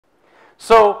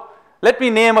So let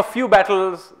me name a few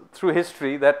battles through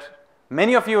history that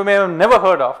many of you may have never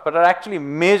heard of, but are actually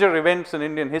major events in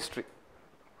Indian history.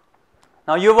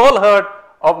 Now, you've all heard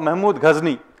of Mahmud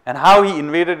Ghazni and how he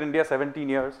invaded India 17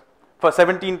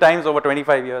 times over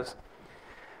 25 years.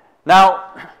 Now,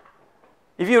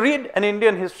 if you read an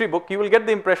Indian history book, you will get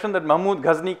the impression that Mahmud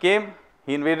Ghazni came,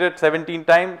 he invaded 17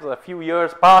 times, a few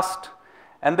years passed,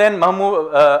 and then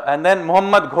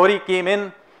Muhammad Ghori came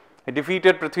in, he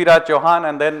defeated Prithviraj Chauhan,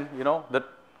 and then,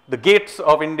 the gates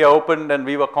of India opened and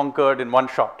we were conquered in one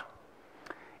shot.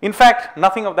 In fact,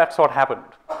 nothing of that sort happened.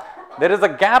 There is a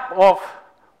gap of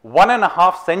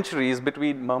 1.5 centuries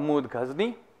between Mahmud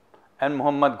Ghazni and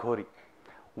Muhammad Ghori.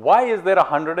 Why is there a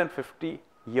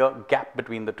 150-year gap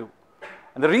between the two?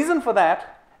 And the reason for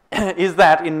that is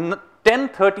that in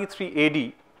 1033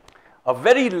 AD, a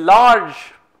very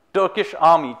large Turkish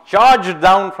army charged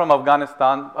down from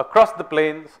Afghanistan across the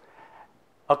plains,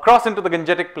 across into the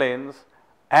Gangetic plains,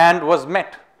 and was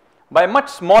met by a much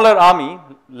smaller army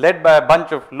led by a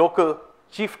bunch of local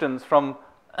chieftains from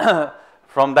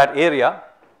that area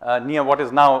near what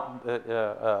is now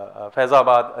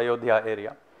Faizabad, Ayodhya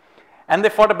area. And they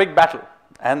fought a big battle.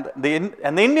 And the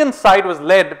Indian side was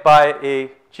led by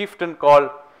a chieftain called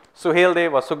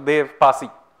Suheldev or Suheldev Passi.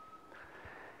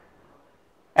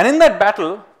 And in that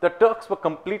battle, the Turks were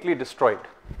completely destroyed.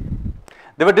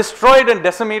 They were destroyed and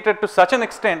decimated to such an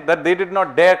extent that they did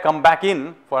not dare come back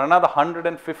in for another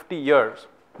 150 years.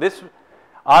 This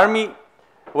army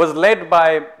was led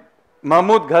by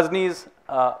Mahmud Ghazni's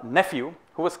nephew,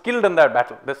 who was killed in that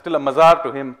battle. There's still a mazar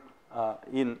to him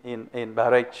in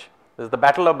Bahraich. There's the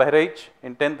Battle of Bahraich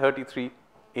in 1033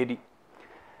 AD.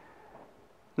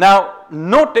 Now,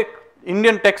 no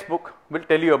Indian textbook will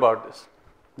tell you about this.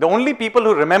 The only people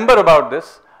who remember about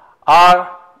this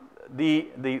are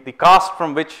the caste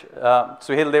from which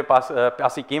Suheldev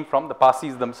Passi came from, the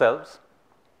Passis themselves.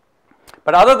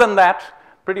 But other than that,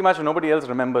 pretty much nobody else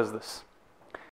remembers this.